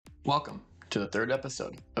Welcome to the third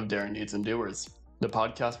episode of Daring Deeds and Doers, the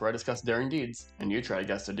podcast where I discuss daring deeds and you try to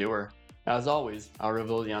guess the doer. As always, I'll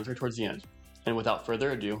reveal the answer towards the end. And without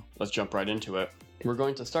further ado, let's jump right into it. We're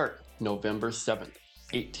going to start November 7th,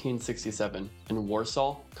 1867, in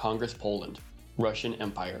Warsaw, Congress, Poland, Russian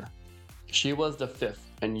Empire. She was the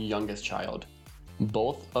fifth and youngest child.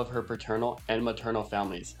 Both of her paternal and maternal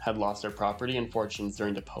families had lost their property and fortunes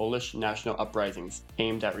during the Polish national uprisings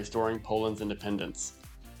aimed at restoring Poland's independence.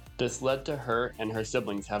 This led to her and her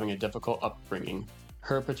siblings having a difficult upbringing.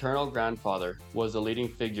 Her paternal grandfather was a leading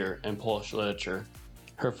figure in Polish literature.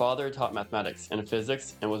 Her father taught mathematics and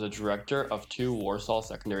physics and was a director of 2 Warsaw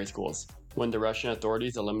secondary schools. When the Russian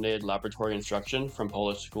authorities eliminated laboratory instruction from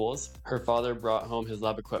Polish schools, her father brought home his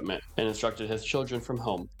lab equipment and instructed his children from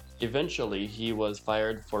home. Eventually, he was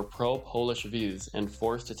fired for pro-Polish views and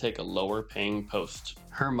forced to take a lower-paying post.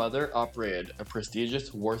 Her mother operated a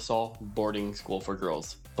prestigious Warsaw boarding school for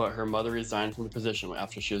girls, but her mother resigned from the position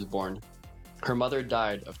after she was born. Her mother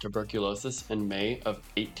died of tuberculosis in May of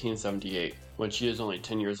 1878, when she was only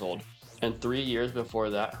 10 years old, and 3 years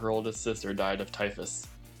before that, her oldest sister died of typhus.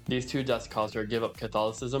 These 2 deaths caused her to give up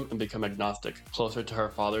Catholicism and become agnostic, closer to her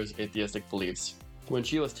father's atheistic beliefs. When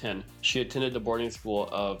she was 10, she attended the boarding school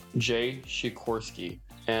of J. Sikorsky,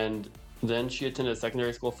 and then she attended a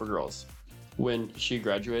secondary school for girls, when she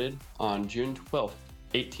graduated on June 12,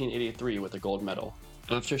 1883 with a gold medal.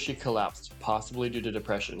 After she collapsed, possibly due to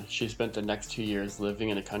depression, she spent the next 2 years living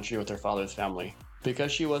in the country with her father's family.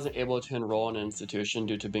 Because she wasn't able to enroll in an institution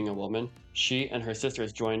due to being a woman, she and her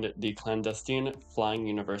sisters joined the clandestine Flying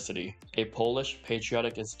University, a Polish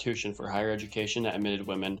patriotic institution for higher education that admitted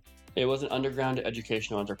women. It was an underground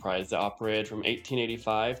educational enterprise that operated from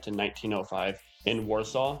 1885 to 1905 in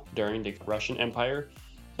Warsaw during the Russian Empire,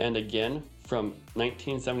 and again from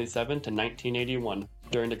 1977 to 1981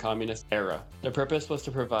 during the communist era. The purpose was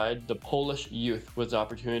to provide the Polish youth with the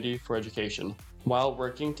opportunity for education. While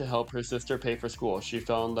working to help her sister pay for school, she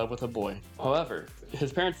fell in love with a boy. However,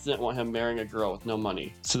 his parents didn't want him marrying a girl with no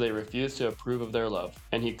money, so they refused to approve of their love,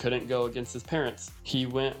 and he couldn't go against his parents. He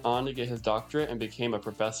went on to get his doctorate and became a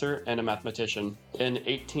professor and a mathematician. In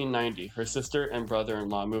 1890, her sister and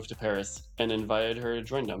brother-in-law moved to Paris and invited her to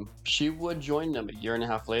join them. She would join them a year and a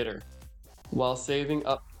half later. While saving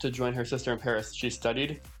up to join her sister in Paris, she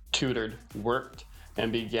studied, tutored, worked,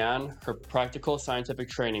 and began her practical scientific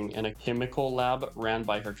training in a chemical lab ran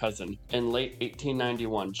by her cousin. In late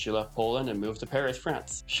 1891, she left Poland and moved to Paris,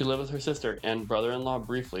 France. She lived with her sister and brother-in-law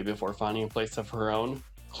briefly before finding a place of her own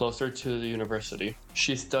closer to the university.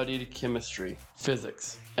 She studied chemistry,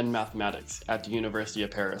 physics, and mathematics at the University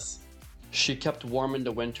of Paris. She kept warm in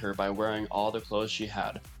the winter by wearing all the clothes she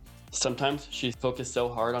had. Sometimes she focused so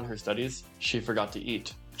hard on her studies, she forgot to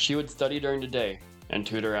eat. She would study during the day and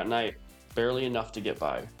tutor at night, barely enough to get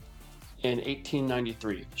by. In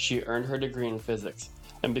 1893, she earned her degree in physics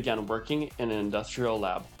and began working in an industrial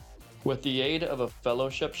lab. With the aid of a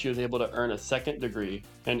fellowship, she was able to earn a second degree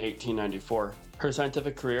in 1894. Her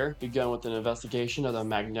scientific career began with an investigation of the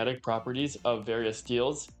magnetic properties of various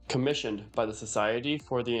steels commissioned by the Society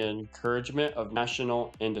for the Encouragement of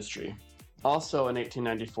National Industry. Also in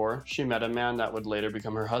 1894, she met a man that would later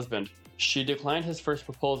become her husband. She declined his first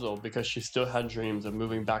proposal because she still had dreams of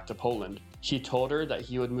moving back to Poland. He told her that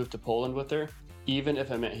he would move to Poland with her, even if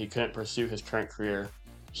it meant he couldn't pursue his current career.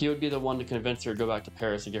 He would be the one to convince her to go back to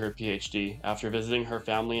Paris to get her PhD after visiting her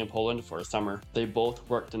family in Poland for a summer. They both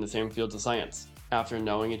worked in the same fields of science. After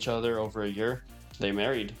knowing each other over a year, they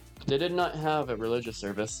married. They did not have a religious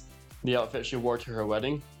service. The outfit she wore to her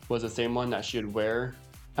wedding was the same one that she would wear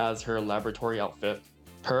as her laboratory outfit.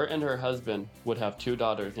 Her and her husband would have 2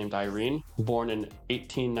 daughters named Irene, born in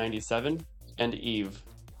 1897, and Eve,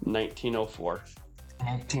 1904. In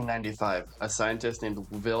 1895, a scientist named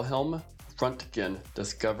Wilhelm Röntgen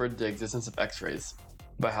discovered the existence of X-rays,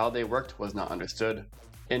 but how they worked was not understood.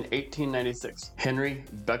 In 1896, Henry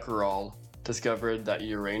Becquerel discovered that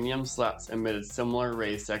uranium slats emitted similar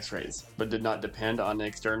rays to X-rays, but did not depend on an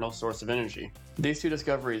external source of energy. These 2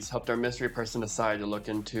 discoveries helped our mystery person decide to look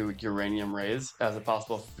into uranium rays as a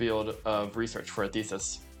possible field of research for a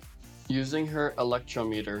thesis. Using her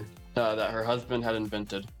electrometer that her husband had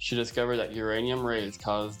invented, she discovered that uranium rays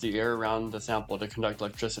caused the air around the sample to conduct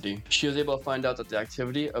electricity. She was able to find out that the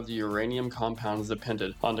activity of the uranium compounds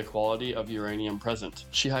depended on the quality of uranium present.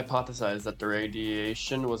 She hypothesized that the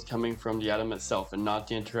radiation was coming from the atom itself and not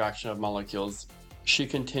the interaction of molecules. She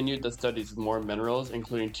continued the studies of more minerals,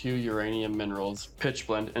 including 2 uranium minerals,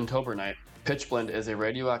 pitchblende and tobernite. Pitchblende is a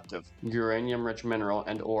radioactive, uranium-rich mineral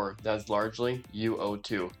and ore that is largely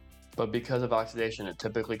UO2. But because of oxidation, it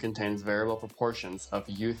typically contains variable proportions of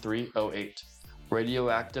U3O8.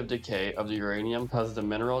 Radioactive decay of the uranium causes the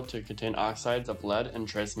mineral to contain oxides of lead and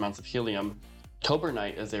trace amounts of helium.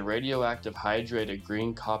 Tobernite is a radioactive hydrated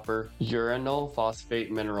green copper uranyl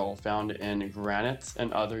phosphate mineral found in granites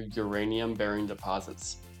and other uranium-bearing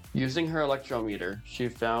deposits. Using her electrometer, she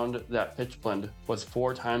found that pitchblende was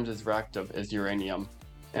 4 times as reactive as uranium,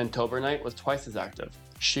 and tobernite was twice as active.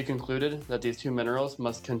 She concluded that these two minerals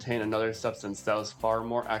must contain another substance that was far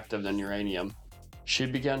more active than uranium. She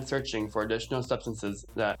began searching for additional substances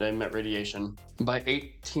that emit radiation. By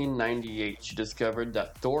 1898, she discovered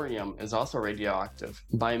that thorium is also radioactive.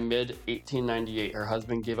 By mid-1898, her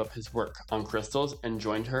husband gave up his work on crystals and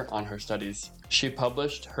joined her on her studies. She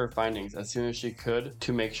published her findings as soon as she could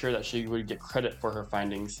to make sure that she would get credit for her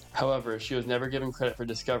findings. However, she was never given credit for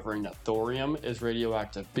discovering that thorium is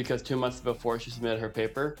radioactive because 2 months before she submitted her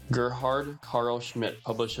paper, Gerhard Karl Schmidt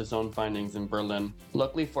published his own findings in Berlin.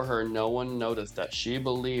 Luckily for her, no one noticed that she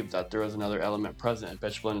believed that there was another element present in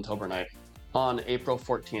pitchblende and tobernite. On April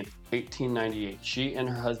 14, 1898, she and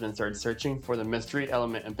her husband started searching for the mystery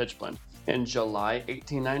element in pitchblende. In July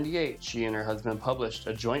 1898, she and her husband published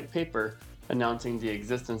a joint paper announcing the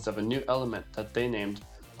existence of a new element that they named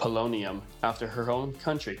polonium, after her own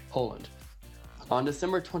country, Poland. On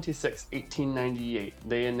December 26, 1898,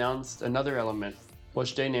 they announced another element,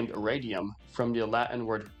 which they named radium, from the Latin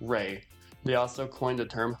word ray. They also coined the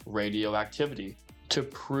term radioactivity. To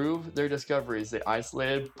prove their discoveries, they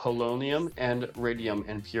isolated polonium and radium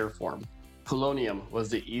in pure form. Polonium was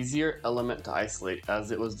the easier element to isolate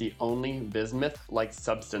as it was the only bismuth-like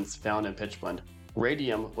substance found in pitchblende.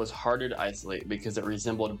 Radium was harder to isolate because it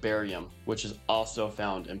resembled barium, which is also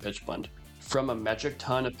found in pitchblende. From a metric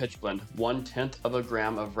ton of pitchblende, 1/10 of a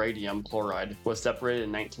gram of radium chloride was separated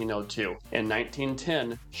in 1902. In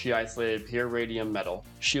 1910, she isolated pure radium metal.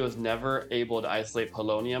 She was never able to isolate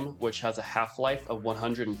polonium, which has a half-life of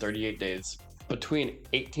 138 days. Between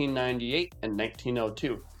 1898 and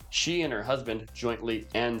 1902, she and her husband, jointly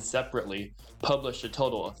and separately, published a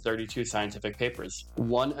total of 32 scientific papers.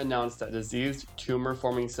 One announced that diseased,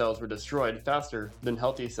 tumor-forming cells were destroyed faster than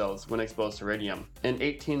healthy cells when exposed to radium. In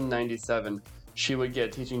 1897, she would get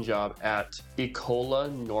a teaching job at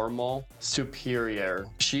École Normale Supérieure.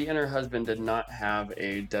 She and her husband did not have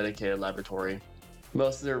a dedicated laboratory.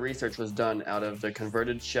 Most of their research was done out of the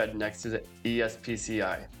converted shed next to the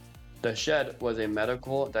ESPCI. The shed was a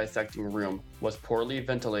medical dissecting room, was poorly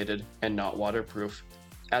ventilated, and not waterproof.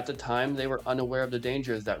 At the time, they were unaware of the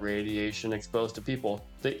dangers that radiation exposed to people.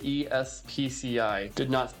 The ESPCI did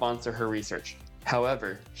not sponsor her research.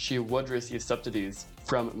 However, she would receive subsidies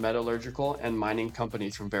from metallurgical and mining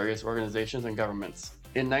companies from various organizations and governments.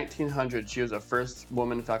 In 1900, she was the first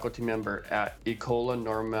woman faculty member at École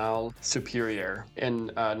Normale Supérieure. In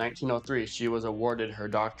 1903, she was awarded her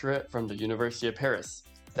doctorate from the University of Paris.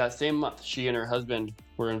 That same month, she and her husband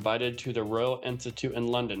were invited to the Royal Institute in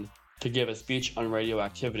London to give a speech on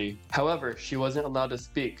radioactivity. However, she wasn't allowed to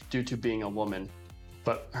speak due to being a woman,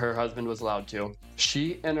 but her husband was allowed to.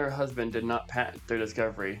 She and her husband did not patent their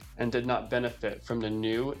discovery and did not benefit from the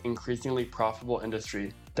new, increasingly profitable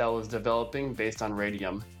industry that was developing based on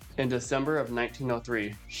radium. In December of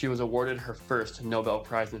 1903, she was awarded her first Nobel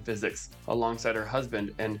Prize in Physics alongside her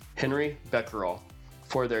husband and Henry Becquerel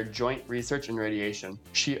for their joint research in radiation.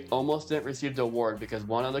 She almost didn't receive the award because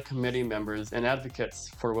one of the committee members and advocates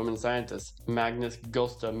for women scientists, Magnus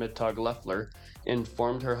Gosta Mittag Leffler,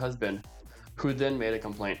 informed her husband, who then made a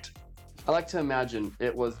complaint. I like to imagine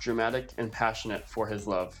it was dramatic and passionate for his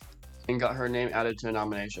love, and got her name added to a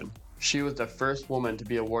nomination. She was the first woman to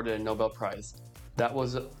be awarded a Nobel Prize. That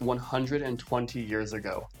was 120 years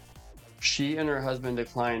ago. She and her husband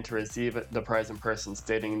declined to receive the prize in person,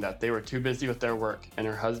 stating that they were too busy with their work and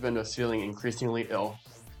her husband was feeling increasingly ill.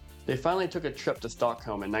 They finally took a trip to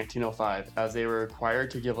Stockholm in 1905 as they were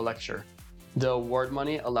required to give a lecture. The award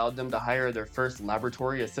money allowed them to hire their first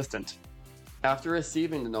laboratory assistant. After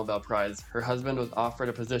receiving the Nobel Prize, her husband was offered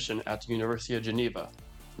a position at the University of Geneva.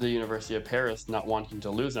 The University of Paris, not wanting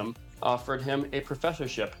to lose him, offered him a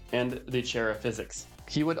professorship and the chair of physics.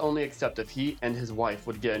 He would only accept if he and his wife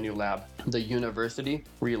would get a new lab. The university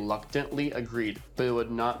reluctantly agreed, but it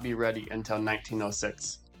would not be ready until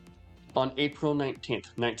 1906. On April 19,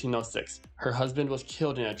 1906, her husband was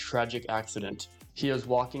killed in a tragic accident. He was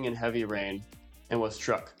walking in heavy rain and was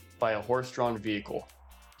struck by a horse-drawn vehicle.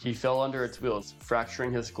 He fell under its wheels,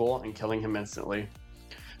 fracturing his skull and killing him instantly.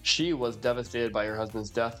 She was devastated by her husband's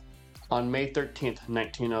death. On May 13,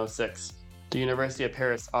 1906, the University of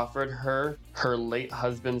Paris offered her late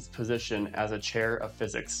husband's position as a chair of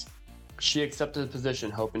physics. She accepted the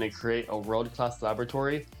position, hoping to create a world-class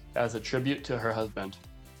laboratory as a tribute to her husband.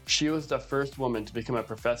 She was the first woman to become a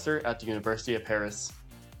professor at the University of Paris.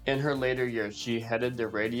 In her later years, she headed the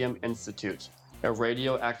Radium Institute, a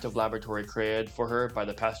radioactive laboratory created for her by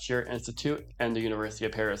the Pasteur Institute and the University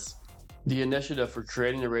of Paris. The initiative for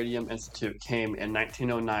creating the Radium Institute came in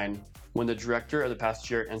 1909 when the director of the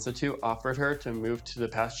Pasteur Institute offered her to move to the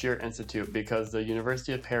Pasteur Institute because the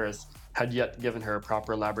University of Paris had yet given her a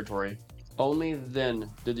proper laboratory. Only then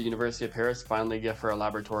did the University of Paris finally give her a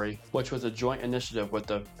laboratory, which was a joint initiative with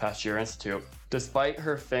the Pasteur Institute. Despite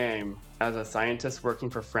her fame as a scientist working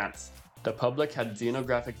for France, the public had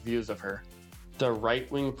xenographic views of her. The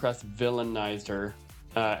right-wing press villainized her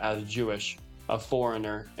as Jewish, a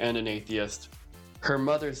foreigner, and an atheist. Her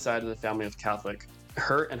mother's side of the family was Catholic.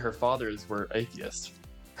 Her and her father's were atheists.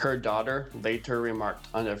 Her daughter later remarked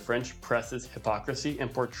on the French press's hypocrisy in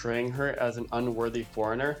portraying her as an unworthy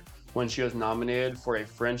foreigner when she was nominated for a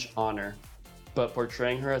French honor, but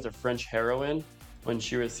portraying her as a French heroine when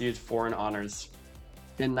she received foreign honors.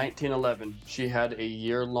 In 1911, she had a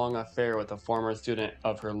year-long affair with a former student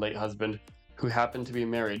of her late husband, who happened to be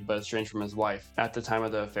married but estranged from his wife at the time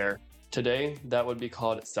of the affair. Today, that would be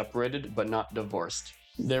called separated but not divorced.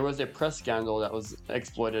 There was a press scandal that was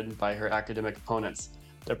exploited by her academic opponents.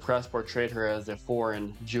 The press portrayed her as a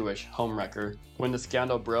foreign Jewish homewrecker. When the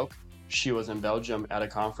scandal broke, she was in Belgium at a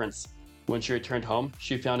conference. When she returned home,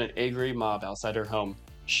 she found an angry mob outside her home.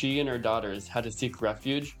 She and her daughters had to seek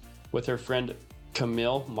refuge with her friend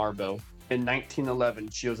Camille Marbeau. In 1911,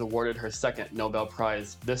 she was awarded her second Nobel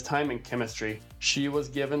Prize, this time in chemistry. She was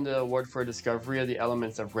given the award for a discovery of the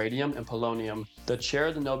elements of radium and polonium. The chair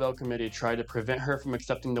of the Nobel Committee tried to prevent her from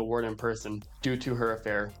accepting the award in person due to her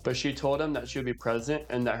affair, but she told him that she would be present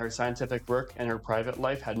and that her scientific work and her private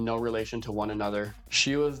life had no relation to one another.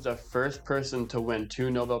 She was the first person to win 2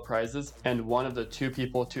 Nobel Prizes and one of the 2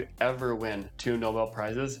 people to ever win 2 Nobel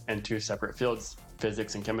Prizes in 2 separate fields: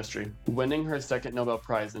 physics and chemistry. Winning her second Nobel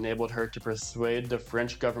Prize enabled her to persuade the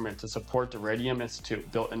French government to support the Radium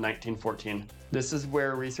Institute built in 1914. This is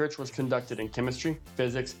where research was conducted in chemistry,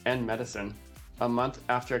 physics, and medicine. A month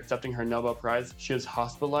after accepting her Nobel Prize, she was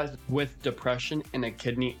hospitalized with depression and a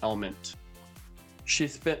kidney ailment. She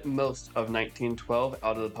spent most of 1912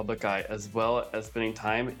 out of the public eye, as well as spending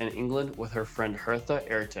time in England with her friend Hertha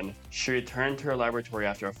Ayrton. She returned to her laboratory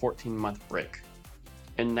after a 14-month break.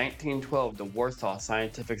 In 1912, the Warsaw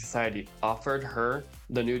Scientific Society offered her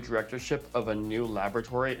the new directorship of a new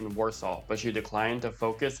laboratory in Warsaw, but she declined to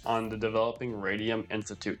focus on the developing Radium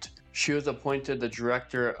Institute. She was appointed the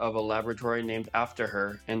director of a laboratory named after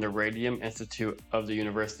her in the Radium Institute of the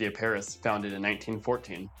University of Paris, founded in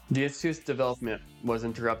 1914. The institute's development was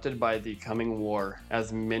interrupted by the coming war,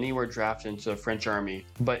 as many were drafted into the French army,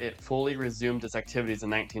 but it fully resumed its activities in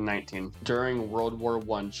 1919. During World War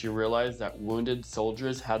I, she realized that wounded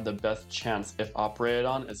soldiers had the best chance if operated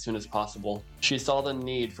on as soon as possible. She saw the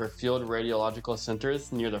need for field radiological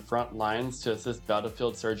centers near the front lines to assist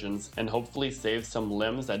battlefield surgeons and hopefully save some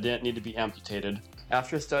limbs that didn't need to be amputated.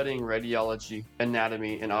 After studying radiology,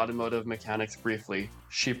 anatomy, and automotive mechanics briefly,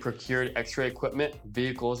 she procured X-ray equipment,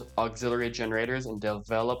 vehicles, auxiliary generators, and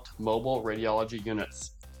developed mobile radiology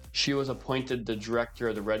units. She was appointed the director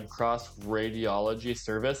of the Red Cross Radiology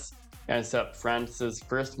Service and set up France's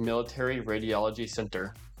first military radiology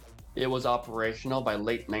center. It was operational by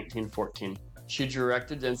late 1914. She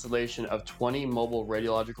directed the installation of 20 mobile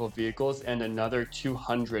radiological vehicles and another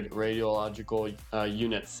 200 radiological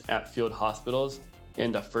units at field hospitals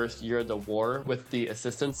in the first year of the war, with the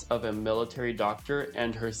assistance of a military doctor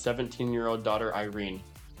and her 17-year-old daughter Irene.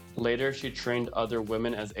 Later, she trained other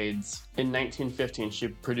women as aides. In 1915, she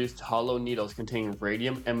produced hollow needles containing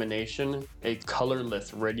radium emanation, a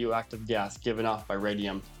colorless radioactive gas given off by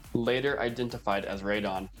radium, later identified as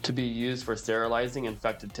radon, to be used for sterilizing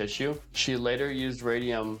infected tissue. She later used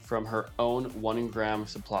radium from her own 1-gram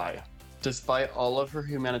supply. Despite all of her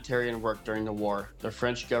humanitarian work during the war, the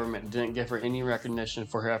French government didn't give her any recognition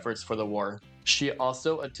for her efforts for the war. She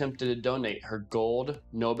also attempted to donate her gold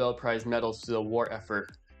Nobel Prize medals to the war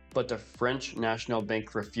effort, but the French National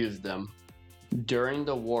Bank refused them. During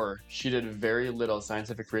the war, she did very little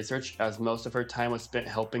scientific research, as most of her time was spent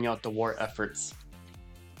helping out the war efforts.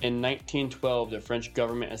 In 1912, the French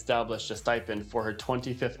government established a stipend for her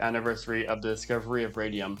 25th anniversary of the discovery of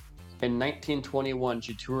radium. In 1921,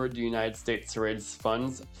 she toured the United States to raise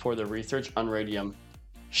funds for the research on radium.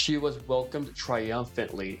 She was welcomed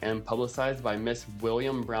triumphantly and publicized by Miss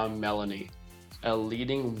William Brown Melanie, a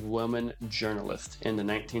leading woman journalist in the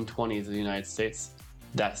 1920s of the United States.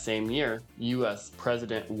 That same year, U.S.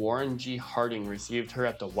 President Warren G. Harding received her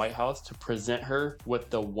at the White House to present her with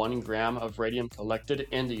the 1 gram of radium collected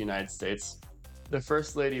in the United States. The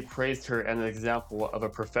First Lady praised her as an example of a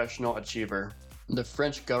professional achiever. The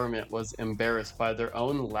French government was embarrassed by their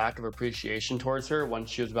own lack of appreciation towards her when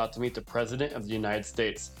she was about to meet the President of the United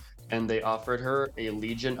States, and they offered her a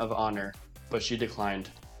Legion of Honor, but she declined.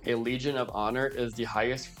 A Legion of Honor is the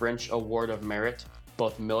highest French award of merit,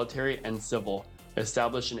 both military and civil,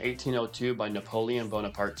 established in 1802 by Napoleon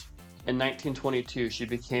Bonaparte. In 1922, she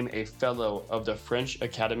became a Fellow of the French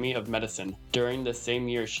Academy of Medicine. During the same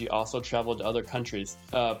year, she also traveled to other countries,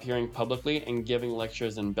 appearing publicly and giving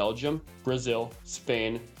lectures in Belgium, Brazil,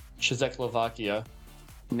 Spain, Czechoslovakia,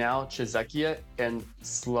 now Czechia, and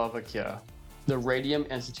Slovakia. The Radium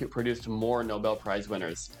Institute produced more Nobel Prize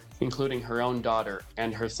winners, including her own daughter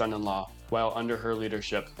and her son-in-law, while under her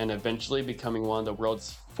leadership, and eventually becoming one of the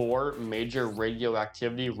world's 4 major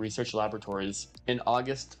radioactivity research laboratories. In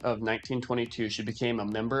August of 1922, she became a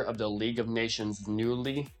member of the League of Nations'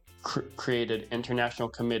 newly created International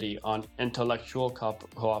Committee on Intellectual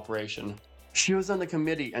Cooperation. She was on the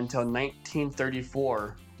committee until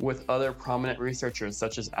 1934 with other prominent researchers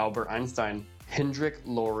such as Albert Einstein, Hendrik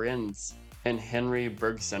Lorentz, and Henry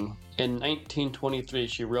Bergson. In 1923,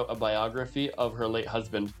 she wrote a biography of her late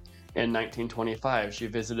husband. In 1925, she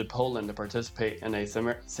visited Poland to participate in a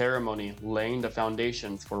ceremony laying the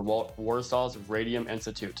foundations for Warsaw's Radium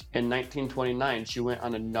Institute. In 1929, she went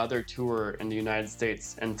on another tour in the United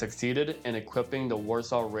States and succeeded in equipping the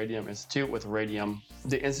Warsaw Radium Institute with radium.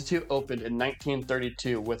 The institute opened in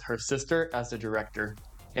 1932 with her sister as the director.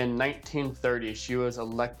 In 1930, she was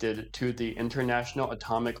elected to the International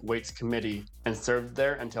Atomic Weights Committee and served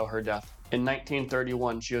there until her death. In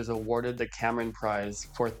 1931, she was awarded the Cameron Prize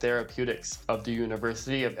for Therapeutics of the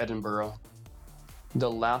University of Edinburgh. The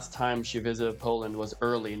last time she visited Poland was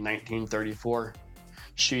early 1934.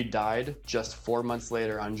 She died just 4 months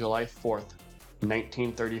later on July 4th,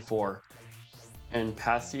 1934, in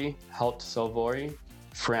Passy, Haute-Savoie,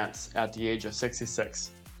 France, at the age of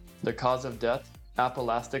 66. The cause of death?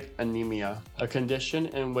 Aplastic anemia, a condition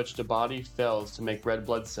in which the body fails to make red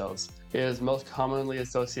blood cells. It is most commonly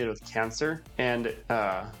associated with cancer, and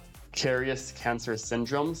carious cancer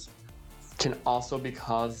syndromes can also be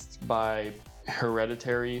caused by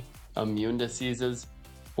hereditary immune diseases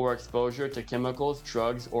or exposure to chemicals,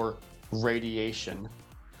 drugs, or radiation.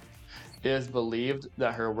 It is believed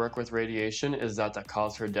that her work with radiation is that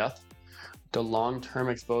caused her death, the long-term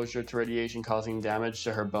exposure to radiation causing damage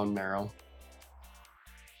to her bone marrow.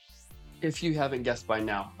 If you haven't guessed by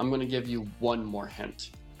now, I'm going to give you one more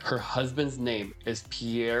hint. Her husband's name is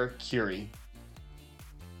Pierre Curie.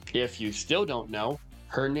 If you still don't know,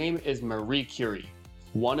 her name is Marie Curie,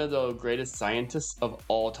 one of the greatest scientists of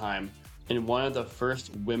all time, and one of the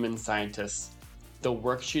first women scientists. The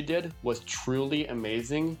work she did was truly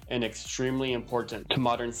amazing and extremely important to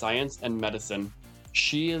modern science and medicine.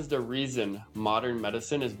 She is the reason modern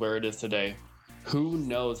medicine is where it is today. Who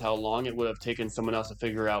knows how long it would have taken someone else to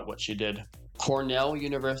figure out what she did. Cornell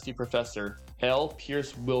University professor L.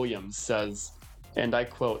 Pierce Williams says, and I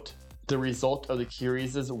quote, "The result of the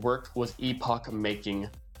Curies' work was epoch-making.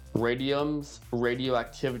 Radium's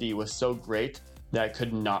radioactivity was so great that it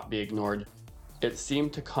could not be ignored. It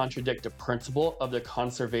seemed to contradict the principle of the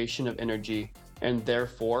conservation of energy, and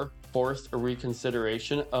therefore forced a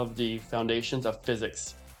reconsideration of the foundations of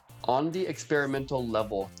physics. On the experimental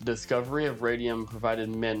level, the discovery of radium provided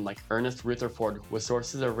men like Ernest Rutherford with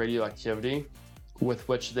sources of radioactivity with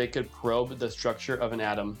which they could probe the structure of an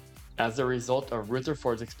atom. As a result of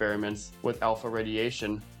Rutherford's experiments with alpha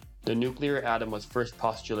radiation, the nuclear atom was first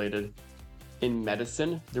postulated. In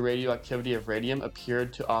medicine, the radioactivity of radium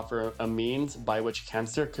appeared to offer a means by which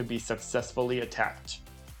cancer could be successfully attacked."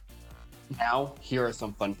 Now, here are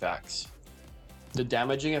some fun facts. The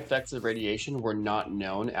damaging effects of radiation were not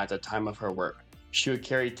known at the time of her work. She would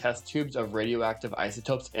carry test tubes of radioactive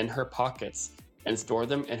isotopes in her pockets and store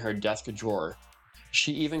them in her desk drawer.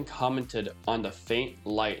 She even commented on the faint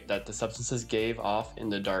light that the substances gave off in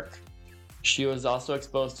the dark. She was also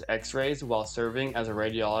exposed to X-rays while serving as a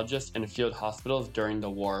radiologist in field hospitals during the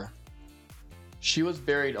war. She was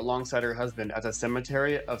buried alongside her husband at the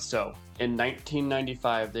cemetery of Sceaux. In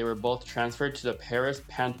 1995, they were both transferred to the Paris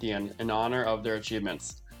Pantheon in honor of their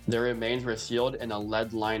achievements. Their remains were sealed in a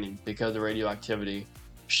lead lining because of the radioactivity.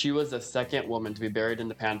 She was the second woman to be buried in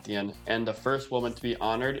the Pantheon, and the first woman to be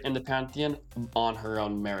honored in the Pantheon on her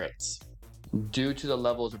own merits. Due to the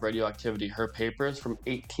levels of radioactivity, her papers from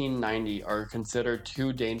 1890 are considered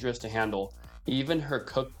too dangerous to handle. Even her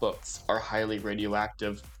cookbooks are highly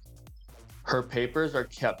radioactive. Her papers are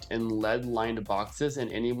kept in lead-lined boxes,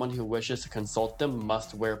 and anyone who wishes to consult them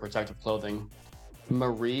must wear protective clothing.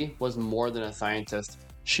 Marie was more than a scientist.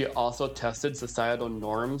 She also tested societal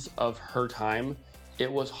norms of her time.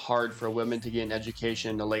 It was hard for women to get an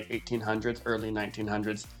education in the late 1800s, early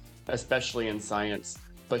 1900s, especially in science,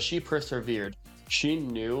 but she persevered. She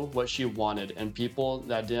knew what she wanted, and people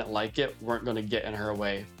that didn't like it weren't going to get in her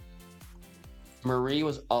way. Marie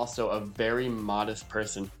was also a very modest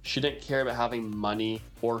person. She didn't care about having money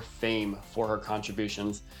or fame for her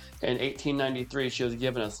contributions. In 1893, she was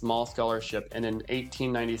given a small scholarship, and in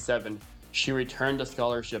 1897, she returned the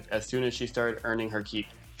scholarship as soon as she started earning her keep.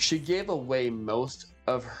 She gave away most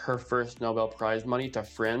of her first Nobel Prize money to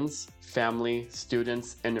friends, family,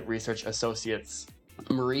 students, and research associates.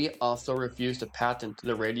 Marie also refused to patent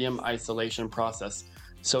the radium isolation process,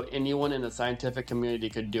 so anyone in the scientific community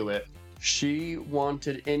could do it. She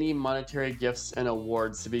wanted any monetary gifts and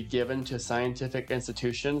awards to be given to scientific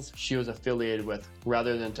institutions she was affiliated with,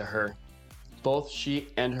 rather than to her. Both she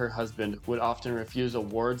and her husband would often refuse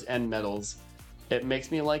awards and medals. It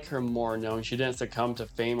makes me like her more, knowing she didn't succumb to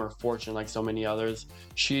fame or fortune like so many others.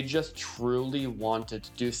 She just truly wanted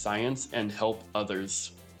to do science and help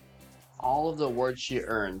others. All of the awards she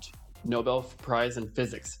earned: Nobel Prize in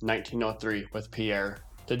Physics, 1903, with Pierre;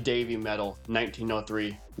 the Davy Medal,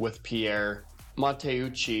 1903, with Pierre;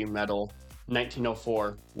 Matteucci Medal,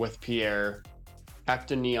 1904, with Pierre;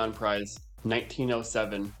 Actinion Prize,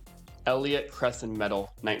 1907; Elliott Cresson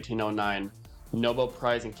Medal, 1909; Nobel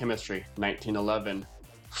Prize in Chemistry, 1911;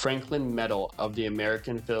 Franklin Medal of the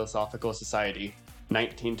American Philosophical Society,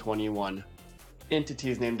 1921.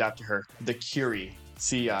 Entities named after her: the Curie,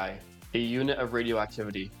 CI, a unit of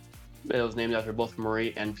radioactivity. It was named after both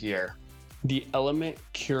Marie and Pierre. The element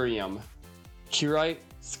curium, curite,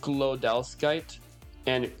 sklodowskite,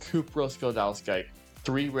 and cuprosklodowskite,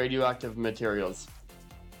 3 radioactive materials.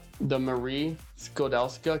 The Marie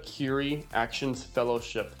Sklodowska-Curie Actions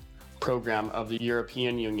Fellowship Program of the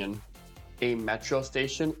European Union. A metro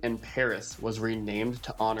station in Paris was renamed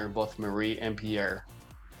to honor both Marie and Pierre.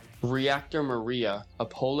 Reactor Maria, a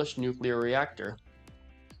Polish nuclear reactor.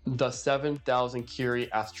 The 7000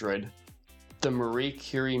 Curie asteroid. The Marie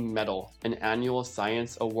Curie Medal, an annual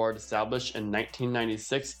science award established in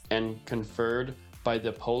 1996 and conferred by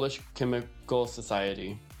the Polish Chemical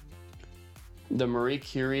Society. The Marie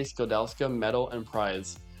Curie Sklodowska Medal and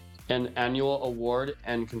Prize, an annual award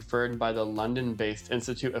and conferred by the London-based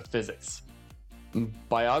Institute of Physics.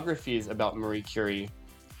 Biographies about Marie Curie: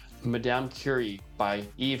 Madame Curie by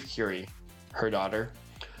Eve Curie, her daughter;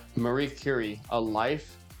 Marie Curie, A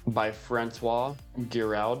Life by Francois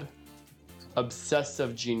Giraud;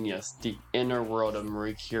 Obsessive Genius, The Inner World of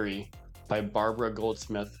Marie Curie by Barbara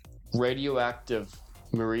Goldsmith; Radioactive,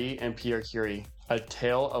 Marie and Pierre Curie, A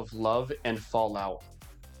Tale of Love and Fallout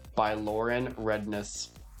by Lauren Redness.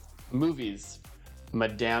 Movies: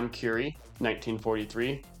 Madame Curie,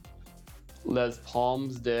 1943; Les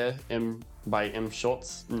Palmes de M by M.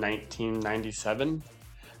 Schultz, 1997;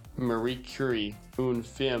 Marie Curie, Un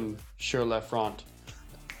film sur la front,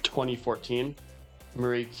 2014;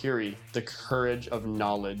 Marie Curie, The Courage of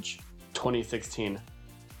Knowledge, 2016;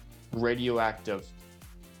 Radioactive,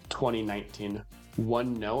 2019.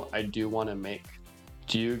 One note I do want to make.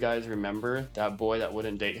 Do you guys remember that boy that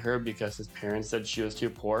wouldn't date her because his parents said she was too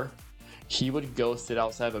poor? He would go sit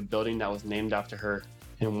outside of a building that was named after her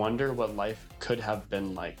and wonder what life could have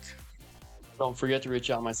been like. Don't forget to reach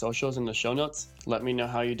out on my socials in the show notes. Let me know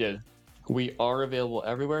how you did. We are available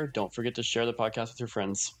everywhere. Don't forget to share the podcast with your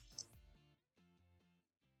friends.